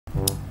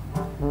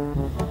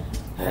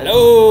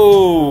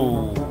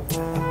Hello.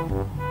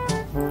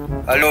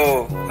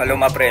 Hello,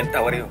 my friend.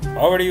 How are you?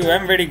 How are you?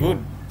 I'm very good.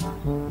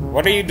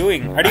 What are you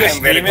doing? Are you a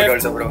I'm very streamer? good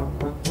also, bro.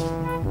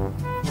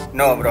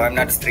 No, bro, I'm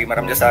not a streamer.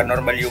 I'm just a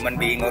normal human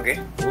being, okay?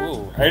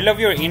 Oh, I love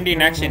your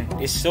Indian accent.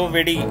 It's so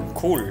very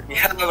cool.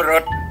 Yeah,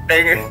 bro.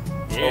 Thank you.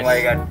 Yes. Oh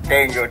my god.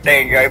 Thank you.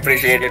 I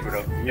appreciate it,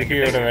 bro.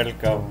 You're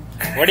welcome.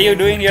 What are you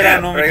doing here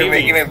on OME Bro, you're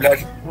making TV? me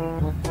blush.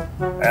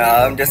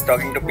 I'm just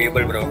talking to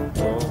people, bro.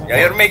 Oh. Yeah,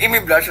 you're making me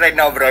blush right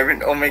now, bro. I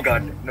mean, oh my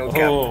god. No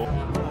cap.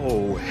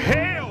 Oh,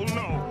 hell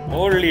no!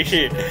 Holy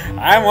shit!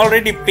 I'm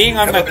already peeing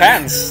on my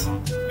pants.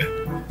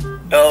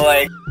 Oh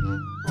my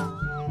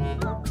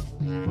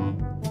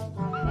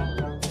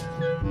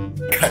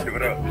god,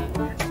 bro.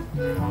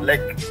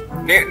 Like,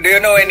 do you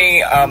know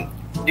any,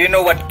 do you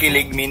know what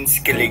kilig means?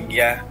 Kilig,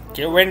 yeah.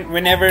 Okay,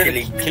 whenever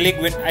Kilig.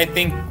 with I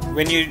think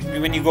when you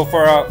go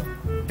for a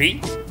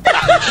pee.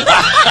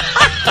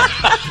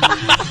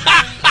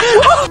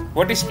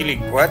 What is kilig?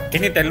 What?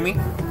 Can you tell me?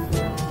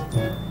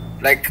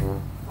 Like,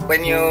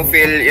 when you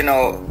feel, you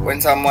know, when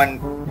someone,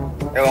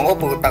 ewan ko,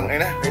 putang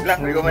ina. Wait lang,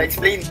 hindi ko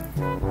ma-explain.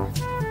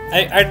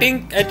 I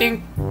think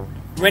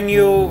when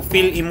you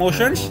feel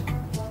emotions,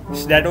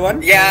 is that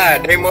one? Yeah,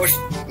 the emotion.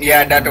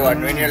 Yeah, that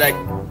one. When you're like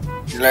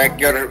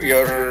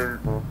you're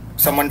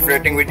someone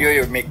flirting with you,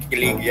 you make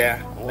kilig.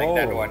 Yeah, like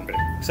that one, bro.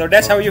 So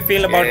that's how you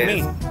feel about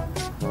me.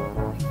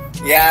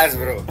 Yes,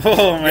 bro.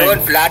 Oh man.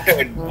 You're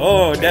flattered.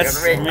 Oh, that's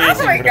You're amazing,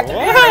 oh my bro. god,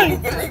 Wow.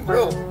 kilig,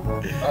 bro.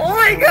 Oh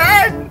my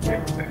god.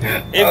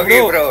 Hey,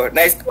 Okay, bro. bro.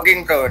 Nice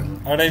talking, bro.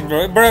 Alright,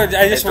 bro. Bro,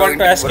 I just want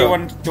to ask you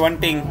one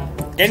thing.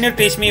 Can you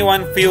teach me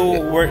one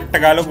few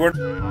Tagalog word?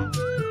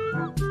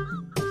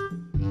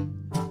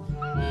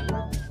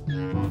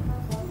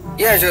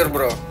 Yeah, sure,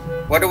 bro.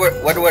 What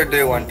word do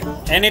you want?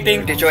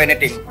 Anything? Teach you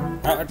anything.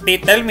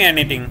 Tell me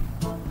anything.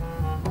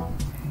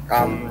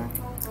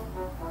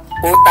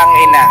 Putang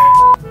ina.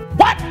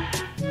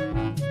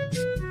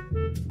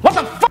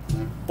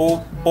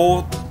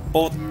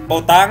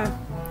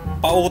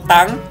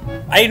 Pautang?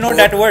 I know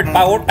that word,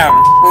 pautang.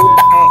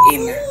 Putang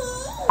ina.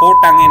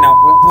 Putang ina.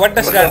 What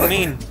does that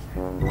mean?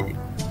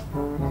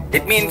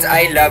 It means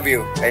I love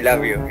you. I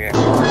love you. Yeah.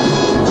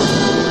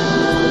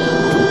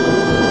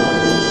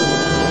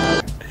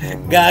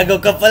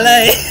 Gago ka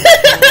pala eh.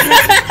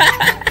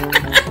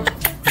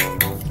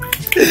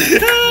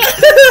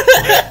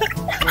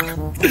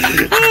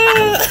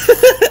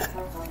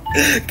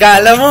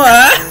 Kala mo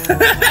ha?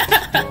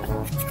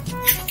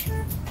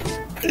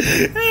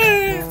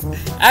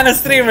 Ano,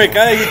 streamer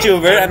ka?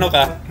 YouTuber? Ano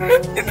ka?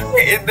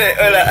 Hindi,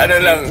 wala. Ano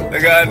lang.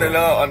 Nag-ano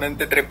lang ako.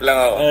 Nantitrip lang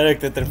ako.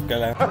 Nagtitrip ka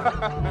lang.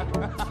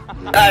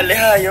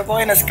 Lihayo ko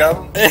kayo na-scam.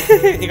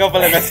 Ikaw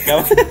pala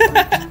na-scam.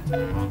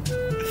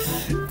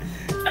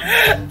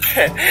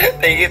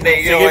 Thank you.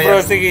 Sige bro,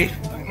 sige.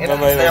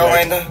 Bye-bye. Sayo ko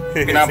ito.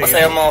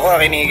 Pinapasaya mo ako.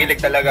 Kinikilig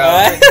talaga ako.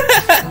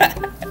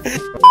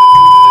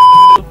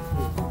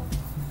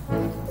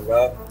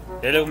 Hello?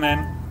 Hello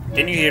man.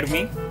 Can you hear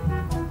me?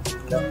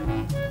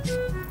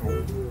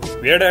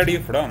 Where are you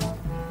from?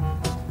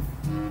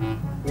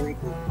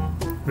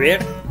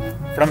 Where?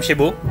 From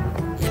Cebu?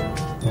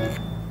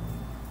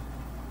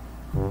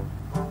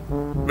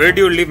 Where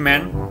do you live,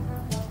 man?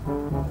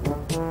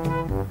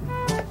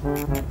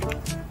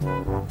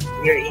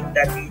 We're in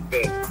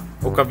Cavite.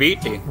 Oh,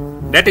 Cavite.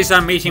 That is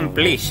an amazing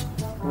place.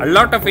 A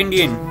lot of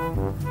Indian.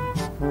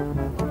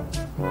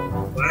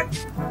 What?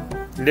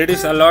 There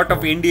is a lot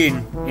of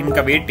Indian in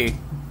Cavite.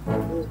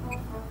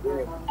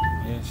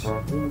 Yes.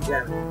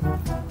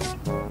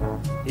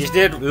 Is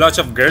there lots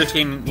of girls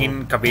in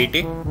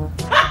Cavite?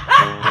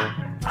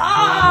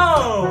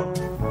 Oh!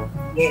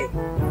 Yes.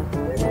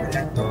 There's a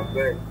lot of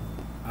girls.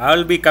 I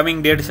will be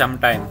coming there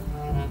sometime.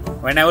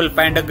 When I will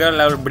find a girl,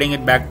 I will bring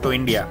it back to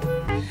India.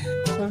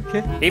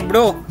 Okay. Hey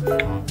bro,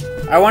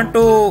 I want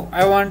to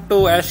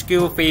ask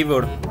you a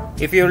favor.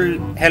 If you'll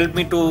help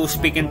me to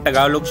speak in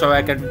Tagalog so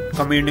I can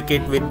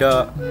communicate with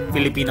the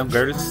Filipino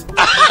girls.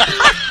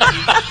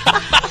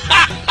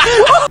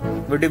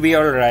 Would it be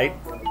alright?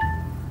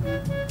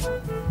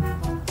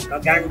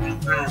 Maganda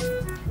ka.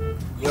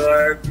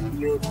 You're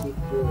beautiful.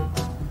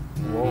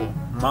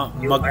 Wow.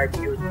 You are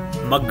beautiful.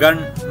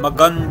 Maganda ka.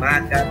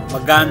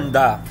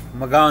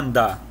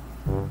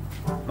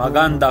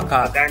 Maganda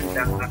ka.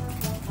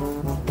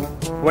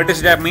 What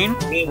does that mean?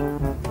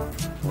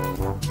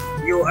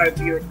 You are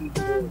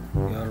beautiful.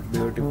 You're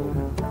beautiful.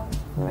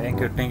 Thank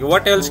you.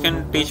 What else can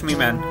you teach me,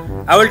 man?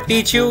 I will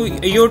teach you.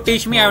 You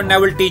teach me, and I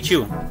will teach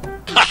you.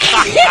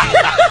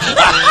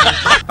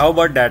 How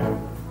about that?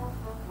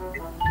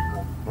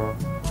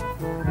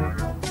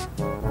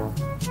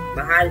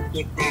 Mahal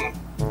kita.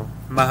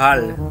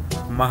 Mahal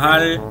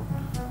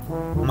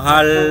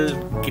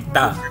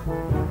kita.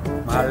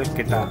 Mahal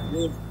kita.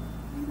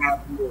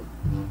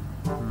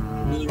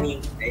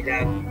 Meaning, I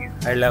love you.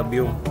 I love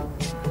you.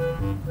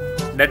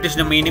 That is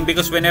the meaning,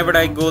 because whenever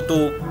I go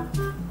to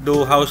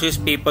do houses,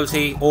 people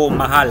say, "Oh,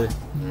 mahal."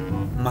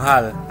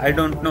 Mahal. I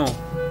don't know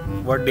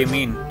what they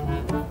mean.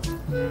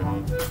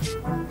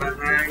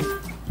 Mahal.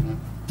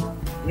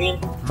 Mean.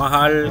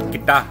 Mahal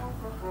kita.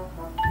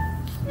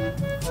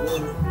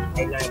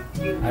 I love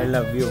you. I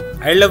love you.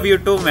 I love you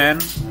too, man.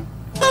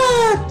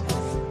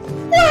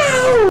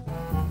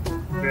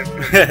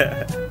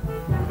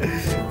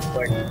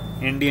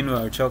 Indian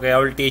words. Okay, I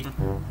will teach.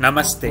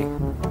 Namaste.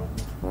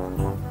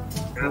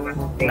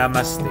 Namaste.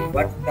 Namaste.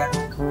 What's that?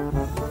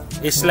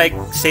 It's like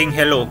saying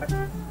hello.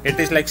 It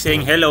is like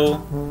saying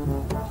hello.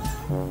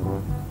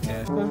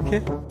 Yes. Okay.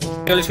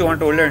 What else you want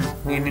to learn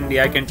in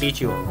India? I can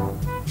teach you.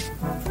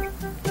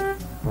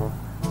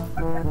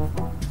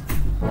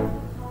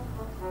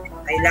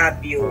 I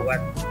love you.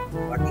 What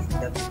is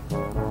that?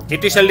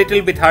 It is a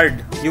little bit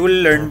hard. You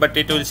will learn, but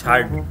it is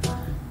hard.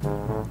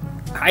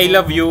 I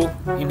love you.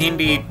 In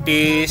Hindi, it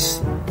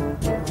is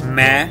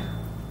मैं.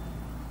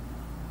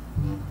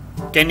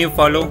 Can you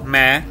follow?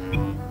 मैं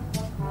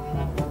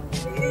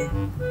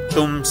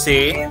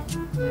तुमसे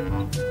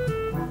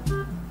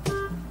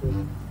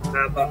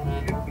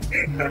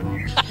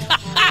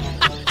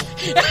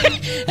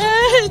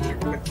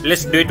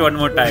Let's do it one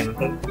more time.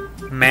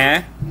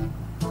 मैं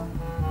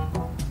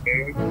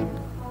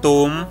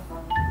तुम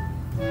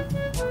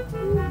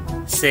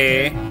से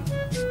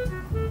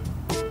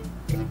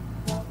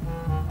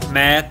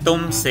मैं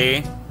तुमसे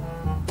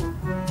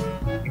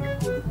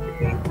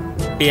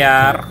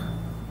प्यार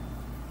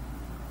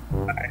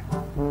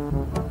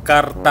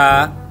करता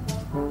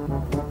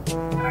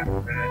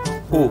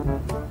हूँ.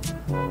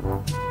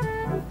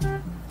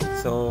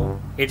 So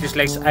it is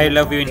like I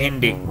love you in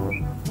Hindi.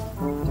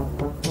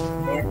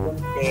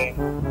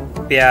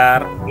 प्यार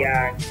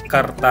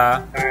करता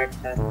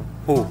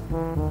हूँ.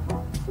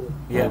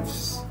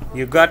 Yes,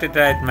 you got it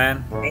right,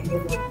 man.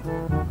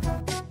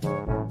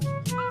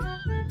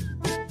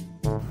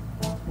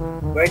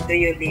 Where do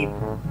you live?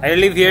 I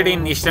live here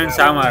in Eastern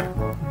Samar.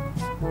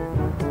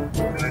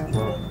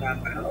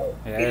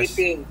 Yes.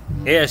 Philippines.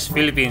 Yes,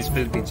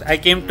 Philippines. I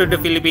came to the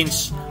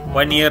Philippines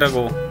 1 year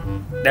ago.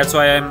 That's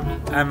why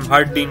I'm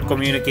hard in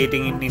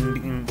communicating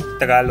in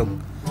Tagalog.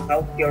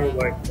 How's your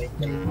work?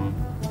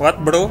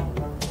 What, bro?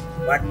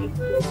 What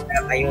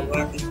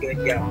is your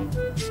job?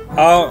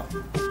 How?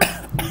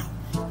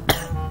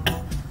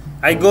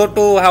 I go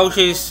to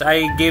houses.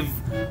 I give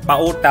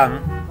pautang.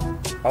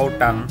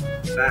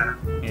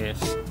 Yes.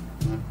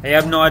 I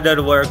have no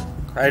other work.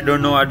 I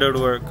don't know other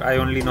work. I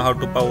only know how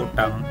to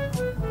pautang.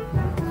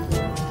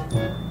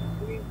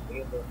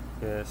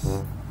 Yes.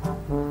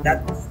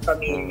 That's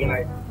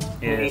familiar.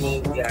 Yes.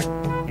 In India.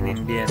 In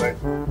Indian. Work.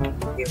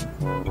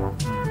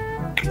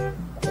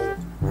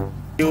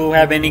 You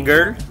have any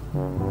girl?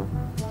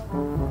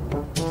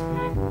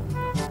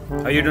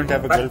 Oh, you don't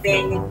have a But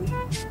girlfriend?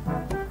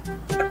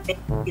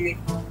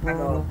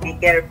 Be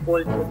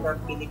careful po sa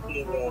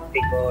Pilipino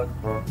because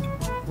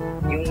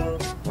yung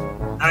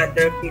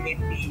other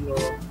Filipino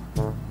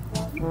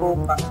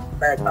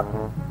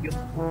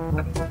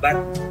but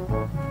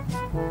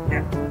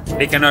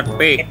They cannot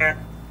pay.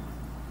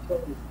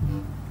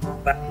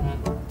 But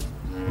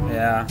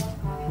Yeah.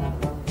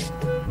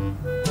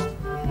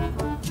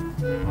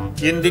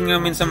 Yun din nga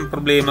minsan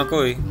problema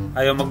ko eh.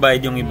 Ayaw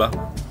magbayad yung iba.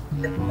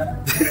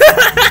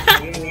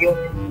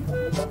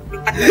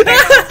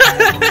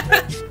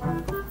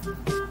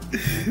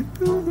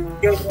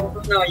 yung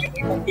yung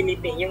ibang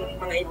Pilipino, yung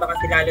mga iba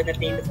kasi lalo na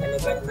dito sa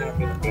lugar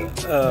natin.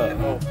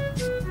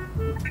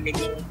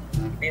 Naging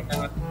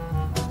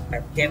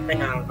at siyempre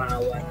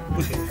nakakaawa.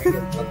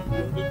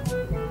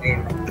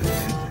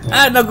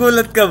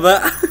 Nagulat ka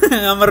ba?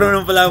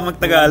 Marunong pala akong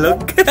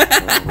mag-Tagalog.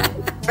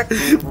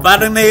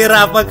 Parang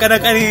nahihirapan ka na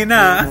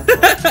kanina.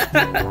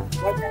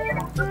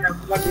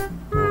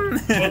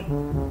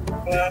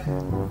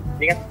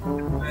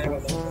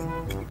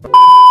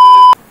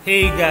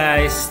 Hey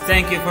guys,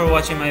 thank you for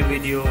watching my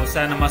video.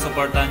 Sana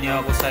masuportahan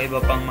niyo ako sa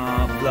iba pang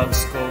mga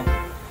vlogs ko.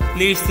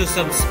 Please to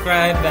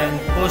subscribe and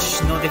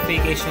push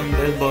notification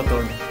bell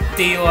button.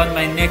 See you on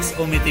my next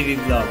OME TV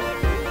vlog.